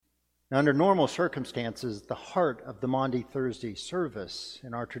Now, under normal circumstances, the heart of the Maundy Thursday service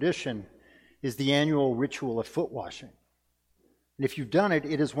in our tradition is the annual ritual of foot washing. And if you've done it,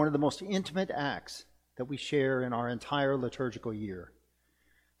 it is one of the most intimate acts that we share in our entire liturgical year.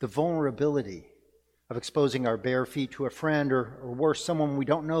 The vulnerability of exposing our bare feet to a friend or worse, someone we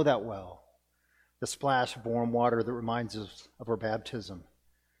don't know that well. The splash of warm water that reminds us of our baptism.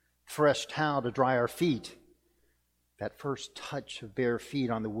 Fresh towel to dry our feet. That first touch of bare feet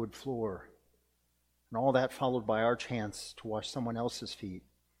on the wood floor. And all that followed by our chance to wash someone else's feet.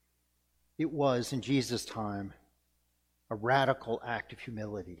 It was, in Jesus' time, a radical act of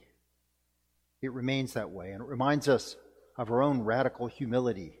humility. It remains that way, and it reminds us of our own radical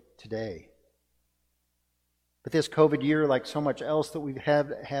humility today. But this COVID year, like so much else that we've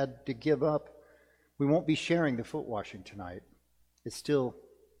had to give up, we won't be sharing the foot washing tonight. It's still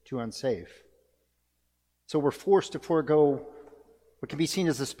too unsafe. So we're forced to forego what can be seen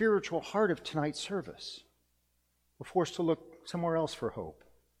as the spiritual heart of tonight's service. We're forced to look somewhere else for hope,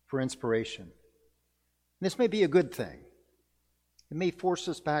 for inspiration. And this may be a good thing. It may force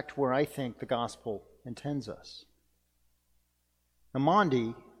us back to where I think the gospel intends us. Now,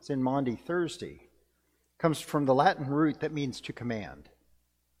 Maundy, as in Maundy Thursday, comes from the Latin root that means to command.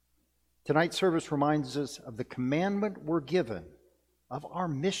 Tonight's service reminds us of the commandment we're given of our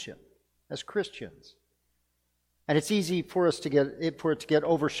mission as Christians. And it's easy for it to get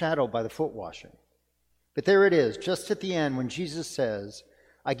overshadowed by the foot washing. But there it is, just at the end when Jesus says,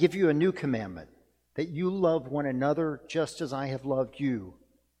 I give you a new commandment, that you love one another just as I have loved you.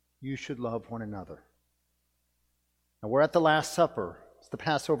 You should love one another. Now we're at the Last Supper. It's the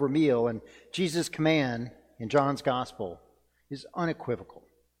Passover meal, and Jesus' command in John's Gospel is unequivocal,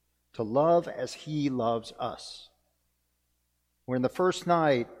 to love as he loves us. We're in the first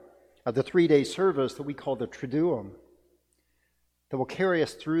night of the 3-day service that we call the Triduum, that will carry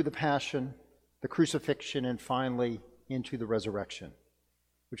us through the Passion, the Crucifixion, and finally into the Resurrection,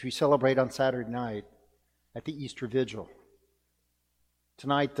 which we celebrate on Saturday night at the Easter Vigil.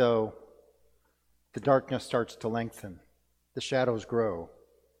 Tonight, though, the darkness starts to lengthen. The shadows grow.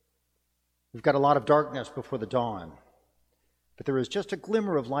 We've got a lot of darkness before the dawn, but there is just a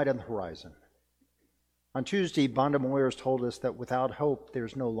glimmer of light on the horizon. On Tuesday, Bonda Moyers told us that without hope,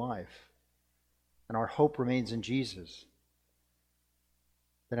 there's no life, and our hope remains in Jesus.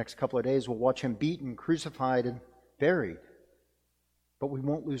 The next couple of days, we'll watch him beaten, crucified, and buried, but we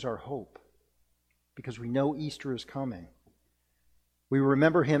won't lose our hope because we know Easter is coming. We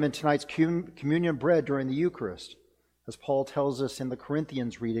remember him in tonight's communion bread during the Eucharist, as Paul tells us in the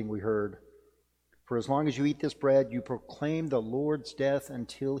Corinthians reading we heard, for as long as you eat this bread, you proclaim the Lord's death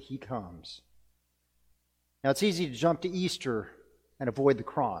until he comes. Now, it's easy to jump to Easter and avoid the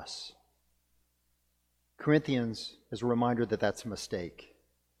cross. Corinthians is a reminder that that's a mistake,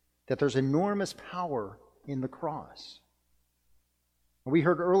 that there's enormous power in the cross. And we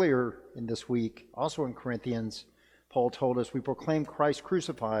heard earlier in this week, also in Corinthians, Paul told us, we proclaim Christ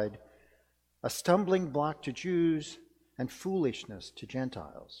crucified, a stumbling block to Jews and foolishness to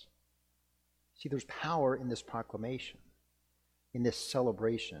Gentiles. See, there's power in this proclamation, in this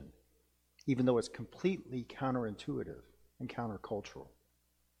celebration, even though it's completely counterintuitive and countercultural.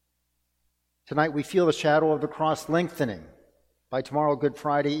 Tonight we feel the shadow of the cross lengthening. By tomorrow, Good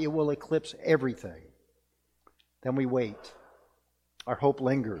Friday, it will eclipse everything. Then we wait. Our hope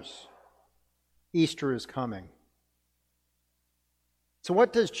lingers. Easter is coming. So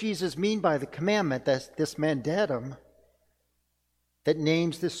what does Jesus mean by the commandment, that's this mandatum, that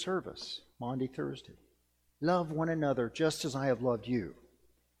names this service, Maundy Thursday? Love one another just as I have loved you.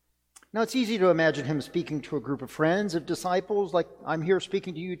 Now, it's easy to imagine him speaking to a group of friends, of disciples, like I'm here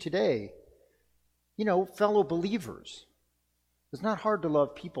speaking to you today. You know, fellow believers. It's not hard to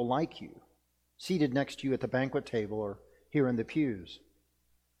love people like you, seated next to you at the banquet table or here in the pews.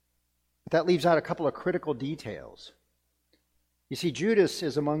 But that leaves out a couple of critical details. You see, Judas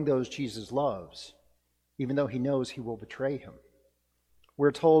is among those Jesus loves, even though he knows he will betray him.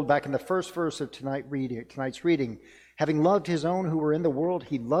 We're told back in the first verse of tonight's reading, having loved his own who were in the world,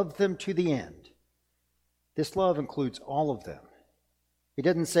 he loved them to the end. This love includes all of them. It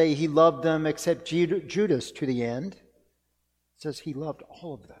doesn't say he loved them except Judas to the end. It says he loved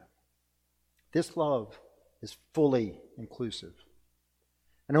all of them. This love is fully inclusive.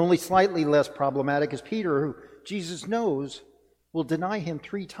 And only slightly less problematic is Peter, who Jesus knows will deny him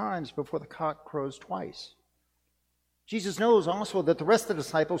 3 times before the cock crows twice. Jesus knows also that the rest of the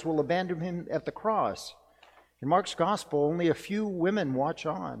disciples will abandon him at the cross. In Mark's gospel, only a few women watch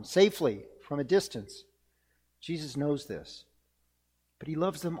on, safely from a distance. Jesus knows this, but he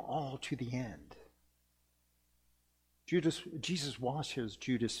loves them all to the end. Jesus washes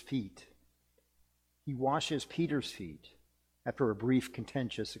Judas' feet. He washes Peter's feet after a brief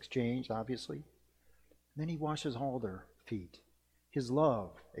contentious exchange, obviously. And then he washes all their feet. His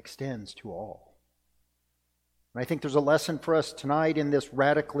love extends to all. And I think there's a lesson for us tonight in this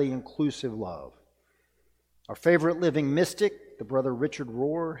radically inclusive love. Our favorite living mystic, the brother Richard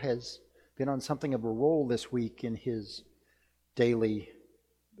Rohr, has been on something of a roll this week in his daily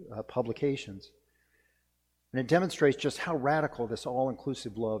publications. And it demonstrates just how radical this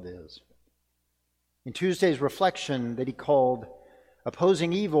all-inclusive love is. In Tuesday's reflection that he called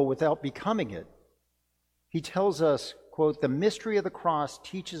Opposing Evil Without Becoming It, he tells us, quote, the mystery of the cross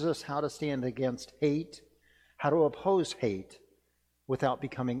teaches us how to stand against hate, how to oppose hate without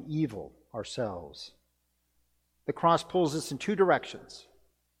becoming evil ourselves. The cross pulls us in two directions,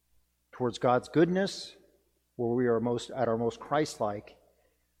 towards God's goodness, where we are at our most Christ-like,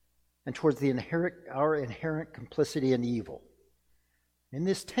 and towards our inherent complicity in evil. In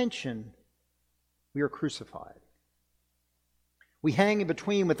this tension, we are crucified. We hang in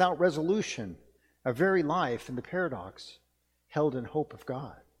between without resolution, a very life in the paradox, held in hope of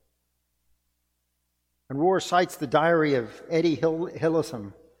God. And Rohr cites the diary of Etty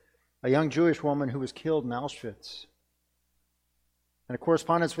Hillesum, a young Jewish woman who was killed in Auschwitz. In a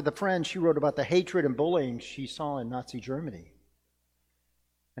correspondence with a friend, she wrote about the hatred and bullying she saw in Nazi Germany.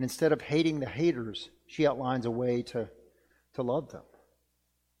 And instead of hating the haters, she outlines a way to love them.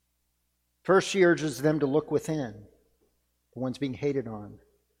 First, she urges them to look within, the ones being hated on.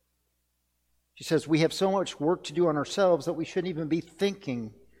 She says, we have so much work to do on ourselves that we shouldn't even be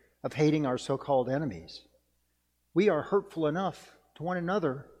thinking of hating our so-called enemies. We are hurtful enough to one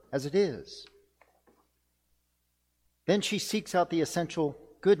another as it is. Then she seeks out the essential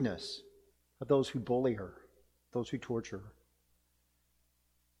goodness of those who bully her, those who torture her.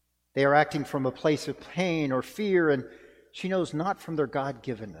 They are acting from a place of pain or fear, and she knows not from their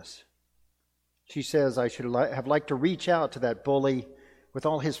God-givenness. She says, I should have liked to reach out to that bully with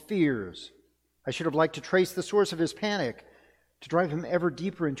all his fears. I should have liked to trace the source of his panic, to drive him ever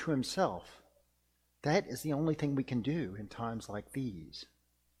deeper into himself. That is the only thing we can do in times like these.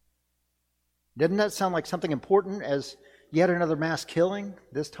 Doesn't that sound like something important as yet another mass killing,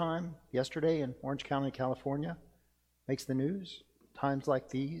 this time, yesterday in Orange County, California, makes the news? Times like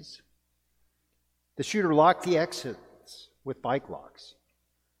these. The shooter locked the exits with bike locks.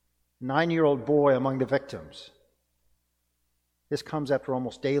 9-year-old boy among the victims. This comes after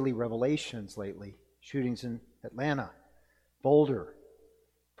almost daily revelations lately. Shootings in Atlanta, Boulder,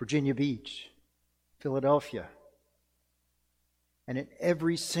 Virginia Beach, Philadelphia. And in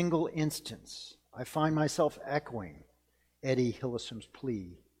every single instance, I find myself echoing Etty Hillesum's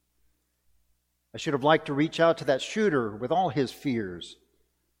plea. I should have liked to reach out to that shooter with all his fears.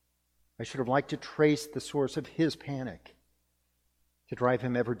 I should have liked to trace the source of his panic, to drive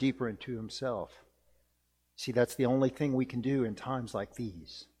him ever deeper into himself. See, that's the only thing we can do in times like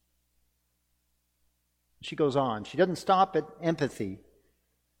these. She goes on. She doesn't stop at empathy.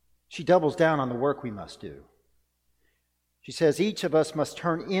 She doubles down on the work we must do. She says each of us must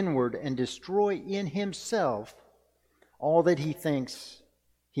turn inward and destroy in himself all that he thinks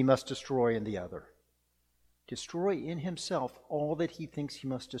he must destroy in the other. Destroy in himself all that he thinks he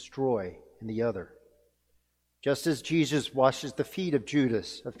must destroy in the other. Just as Jesus washes the feet of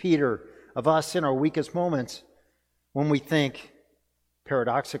Judas, of Peter, of us in our weakest moments, when we think,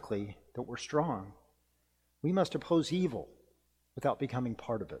 paradoxically, that we're strong, we must oppose evil without becoming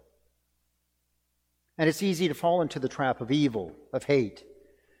part of it. And it's easy to fall into the trap of evil, of hate.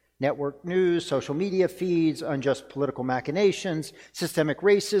 Network news, social media feeds, unjust political machinations, systemic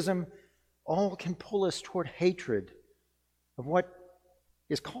racism, all can pull us toward hatred of what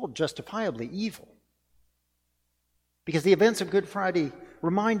is called justifiably evil. Because the events of Good Friday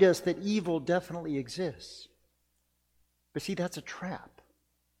remind us that evil definitely exists. But see, that's a trap.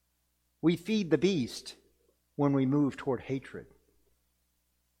 We feed the beast when we move toward hatred.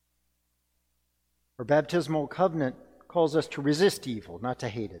 Our baptismal covenant calls us to resist evil, not to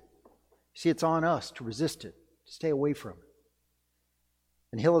hate it. See, it's on us to resist it, to stay away from it.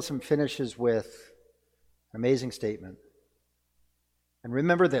 And Hillesum finishes with an amazing statement. And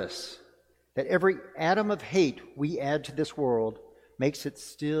remember this, that every atom of hate we add to this world makes it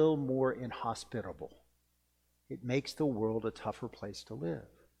still more inhospitable. It makes the world a tougher place to live.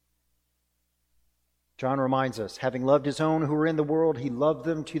 John reminds us, having loved his own who were in the world, he loved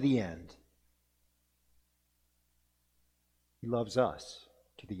them to the end. He loves us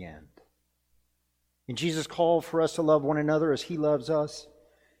to the end. In Jesus' call for us to love one another as he loves us,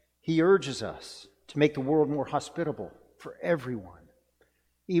 he urges us to make the world more hospitable for everyone,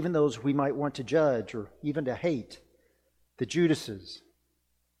 even those we might want to judge or even to hate, the Judases,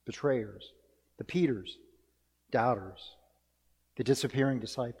 betrayers, the Peters, doubters, the disappearing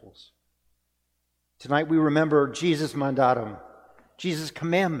disciples. Tonight we remember Jesus' mandatum, Jesus'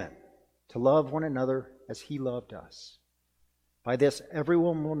 commandment to love one another as he loved us. By this,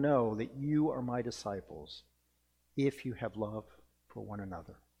 everyone will know that you are my disciples, if you have love for one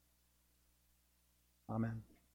another. Amen.